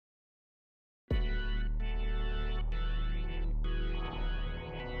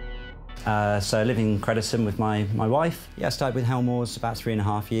So I live in Crediton with my wife. Yeah, I started with Helmores about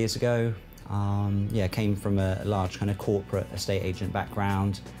 3.5 years ago. Yeah, came from a large kind of corporate estate agent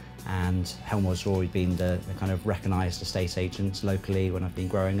background, and Helmores has always been the kind of recognised estate agents locally when I've been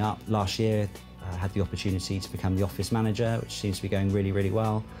growing up. Last year I had the opportunity to become the office manager, which seems to be going really, really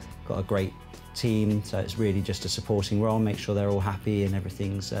well. Got a great team, so it's really just a supporting role, make sure they're all happy and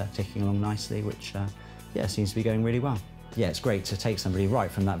everything's ticking along nicely, which yeah, seems to be going really well. Yeah, it's great to take somebody right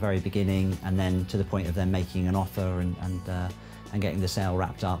from that very beginning and then to the point of them making an offer and getting the sale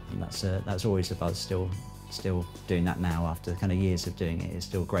wrapped up, and that's always the buzz. Still doing that now after kind of years of doing it. It's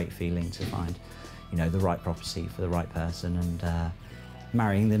still a great feeling to find, you know, the right property for the right person and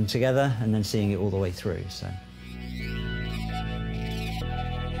marrying them together and then seeing it all the way through. So.